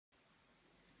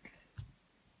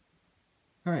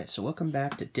Alright, so welcome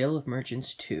back to Dale of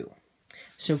Merchants 2.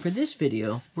 So for this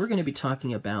video, we're going to be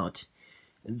talking about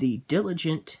the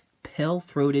diligent,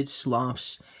 pale-throated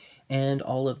sloths and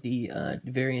all of the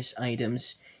various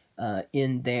items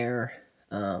in their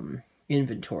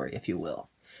inventory, if you will.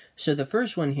 So the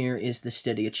first one here is the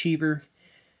steady achiever,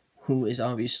 who is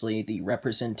obviously the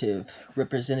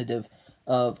representative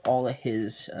of all of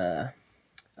his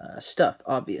stuff,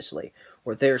 obviously,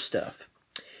 or their stuff.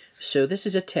 So this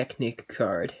is a technique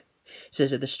card. It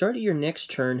says at the start of your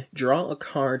next turn, draw a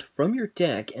card from your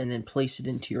deck and then place it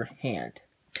into your hand.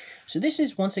 So this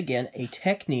is, once again, a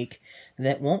technique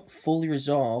that won't fully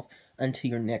resolve until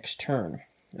your next turn.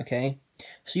 Okay?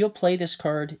 So you'll play this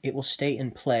card, it will stay in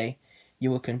play,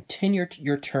 you will continue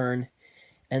your turn,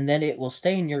 and then it will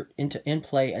stay in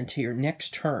play until your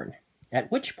next turn.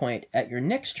 At which point, at your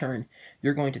next turn,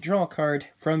 you're going to draw a card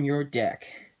from your deck.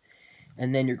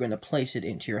 And then you're going to place it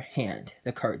into your hand,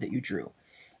 the card that you drew.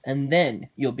 And then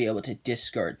you'll be able to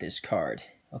discard this card,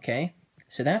 okay?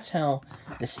 So that's how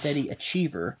the steady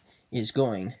achiever is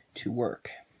going to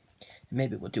work.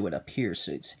 Maybe we'll do it up here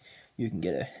so you can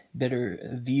get a better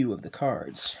view of the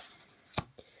cards.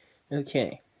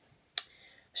 Okay,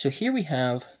 so here we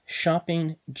have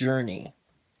Shopping Journey.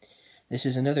 This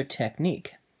is another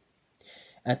technique.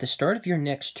 At the start of your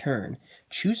next turn,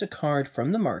 choose a card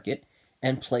from the market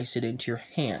and place it into your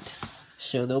hand.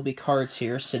 So there'll be cards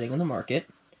here sitting in the market,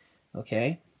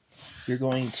 okay? You're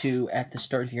going to, at the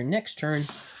start of your next turn,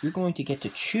 you're going to get to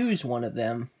choose one of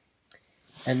them,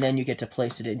 and then you get to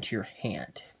place it into your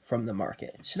hand from the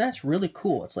market. So that's really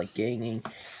cool. It's like gaining,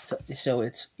 so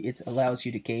it allows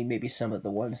you to gain maybe some of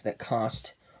the ones that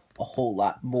cost a whole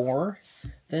lot more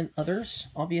than others,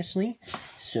 obviously.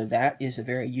 So that is a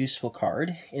very useful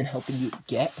card in helping you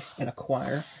get and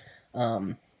acquire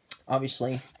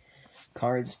obviously,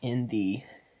 cards in the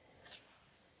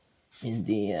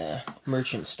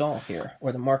merchant stall here,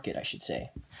 or the market, I should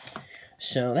say.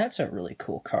 So that's a really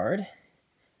cool card,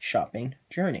 Shopping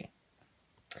Journey.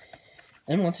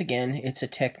 And once again, it's a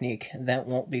technique that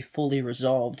won't be fully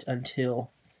resolved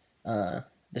until the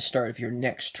start of your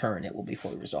next turn. It will be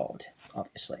fully resolved,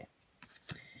 obviously.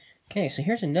 Okay, so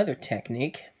here's another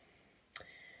technique.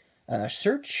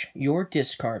 Search your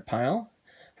discard pile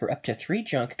for up to 3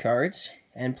 junk cards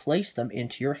and place them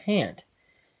into your hand.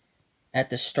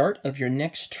 At the start of your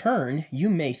next turn,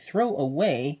 you may throw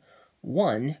away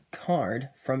 1 card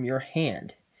from your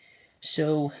hand.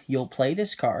 So you'll play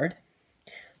this card,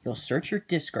 you'll search your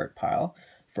discard pile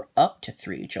for up to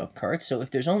 3 junk cards. So if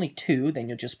there's only 2, then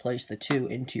you'll just place the 2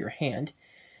 into your hand.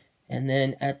 And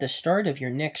then at the start of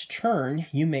your next turn,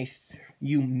 you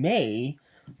may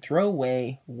throw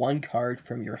away 1 card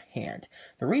from your hand.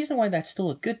 The reason why that's still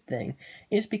a good thing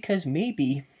is because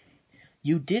maybe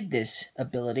you did this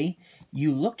ability,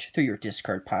 you looked through your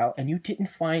discard pile, and you didn't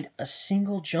find a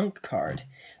single junk card.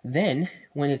 Then,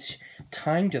 when it's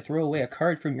time to throw away a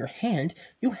card from your hand,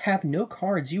 you have no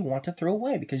cards you want to throw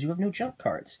away because you have no junk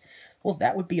cards. Well,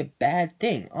 that would be a bad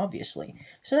thing, obviously.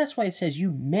 So that's why it says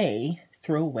you may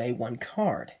throw away 1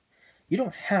 card. You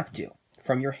don't have to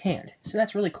from your hand. So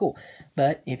that's really cool.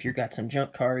 But if you've got some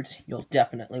junk cards, you'll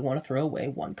definitely want to throw away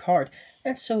 1 card.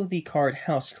 And so the card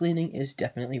house cleaning is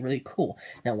definitely really cool.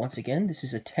 Now, once again, this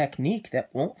is a technique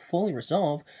that won't fully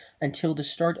resolve until the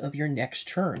start of your next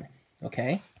turn.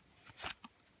 Okay?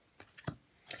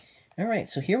 Alright,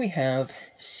 so here we have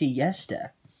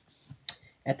Siesta.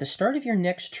 At the start of your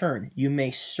next turn, you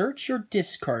may search your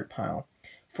discard pile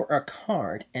for a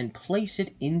card and place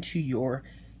it into your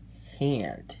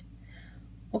hand.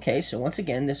 Okay, so once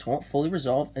again, this won't fully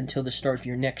resolve until the start of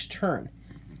your next turn.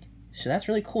 So that's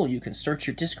really cool. You can search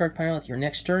your discard pile at your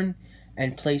next turn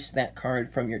and place that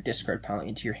card from your discard pile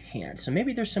into your hand. So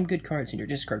maybe there's some good cards in your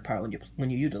discard pile when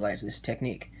you utilize this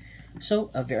technique.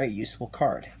 So a very useful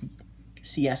card.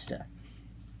 Siesta.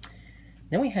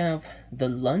 Then we have the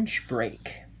Lunch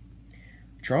Break.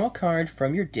 Draw a card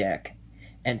from your deck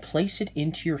and place it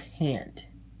into your hand.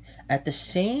 At the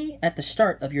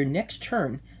start of your next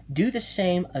turn, do the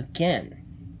same again.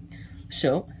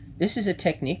 So this is a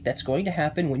technique that's going to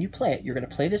happen when you play it. You're going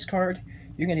to play this card,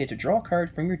 you're going to get to draw a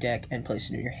card from your deck and place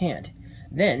it in your hand.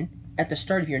 Then, at the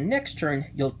start of your next turn,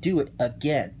 you'll do it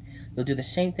again. You'll do the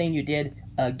same thing you did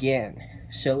again.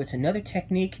 So it's another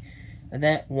technique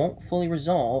that won't fully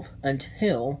resolve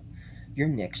until your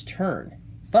next turn.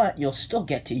 But you'll still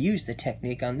get to use the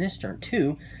technique on this turn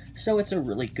too, so it's a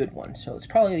really good one. So it's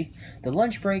probably, the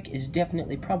Lunch Break is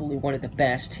definitely probably one of the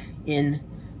best in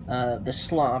the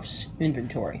sloths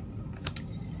inventory.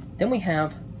 Then we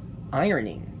have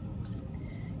Ironing.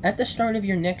 At the start of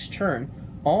your next turn,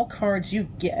 all cards you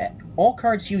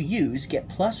use get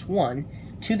 +1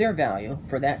 to their value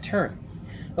for that turn.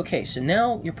 Okay, so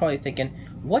now you're probably thinking,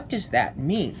 what does that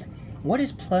mean? What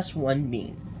does +1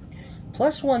 mean?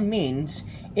 +1 means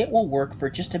it will work for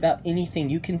just about anything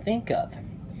you can think of.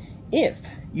 If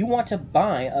you want to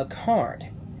buy a card,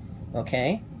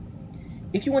 okay?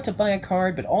 If you want to buy a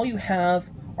card, but all you have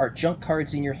are junk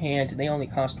cards in your hand, and they only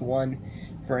cost 1,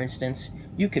 for instance,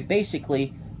 you could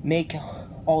basically make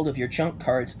all of your junk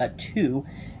cards a 2,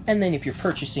 and then if you're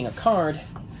purchasing a card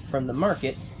from the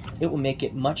market, it will make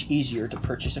it much easier to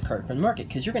purchase a card from the market,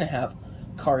 because you're going to have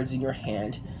cards in your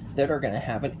hand that are going to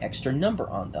have an extra number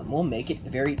on them. We'll make it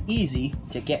very easy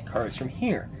to get cards from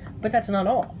here. But that's not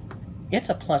all. It's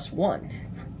a +1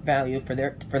 value for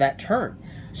that turn.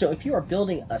 So if you are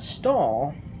building a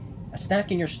stall, a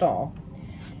stack in your stall,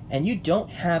 and you don't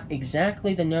have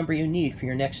exactly the number you need for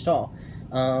your next stall,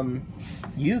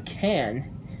 you can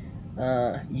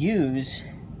use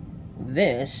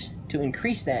this to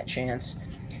increase that chance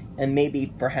and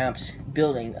maybe perhaps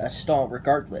building a stall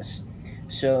regardless.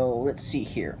 So let's see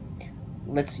here.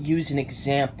 Let's use an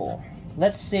example.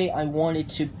 Let's say I wanted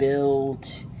to build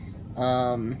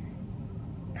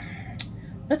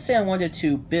let's say I wanted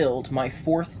to build my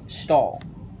 4th stall.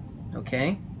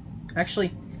 Okay?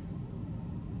 Actually,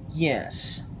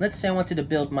 yes. Let's say I wanted to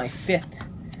build my 5th.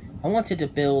 I wanted to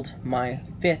build my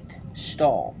 5th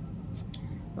stall.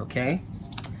 Okay?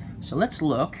 So let's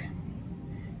look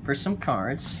for some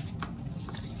cards.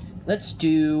 Let's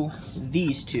do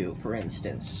these two, for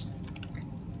instance.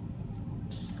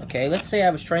 Okay, let's say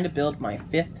I was trying to build my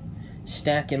 5th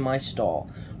stack in my stall.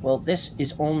 Well, this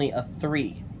is only a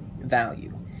 3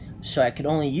 value. So I could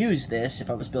only use this if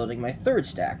I was building my 3rd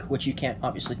stack, which you can't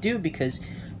obviously do because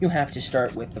you have to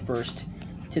start with the 1st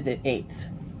to the 8th.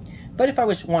 But if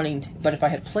I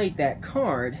had played that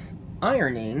card,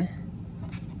 ironing,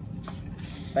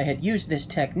 if I had used this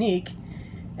technique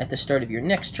at the start of your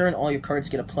next turn, all your cards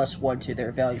get a +1 to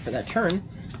their value for that turn,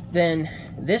 then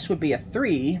this would be a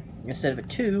 3 instead of a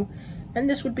 2, and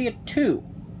this would be a 2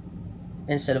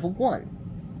 instead of a 1.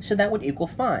 So that would equal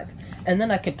 5. And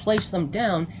then I could place them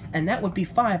down, and that would be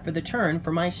 5 for the turn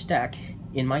for my stack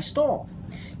in my stall.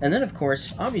 And then, of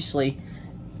course, obviously,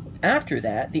 after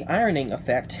that, the ironing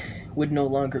effect would no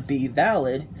longer be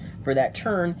valid for that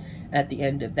turn. At the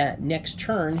end of that next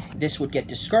turn, this would get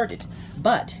discarded.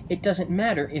 But it doesn't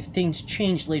matter if things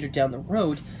change later down the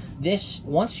road. This,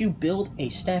 once you build a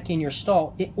stack in your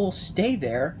stall, it will stay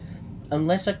there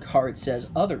unless a card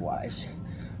says otherwise.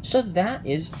 So that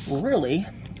is really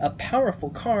a powerful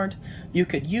card. You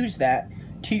could use that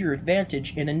to your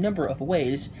advantage in a number of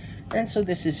ways, and so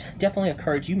this is definitely a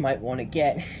card you might want to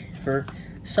get for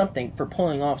something, for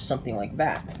pulling off something like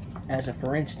that, as a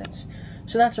for instance.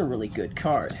 So that's a really good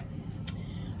card.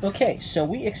 Okay, so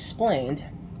we explained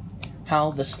how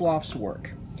the sloths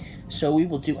work. So we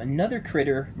will do another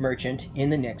critter merchant in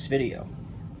the next video.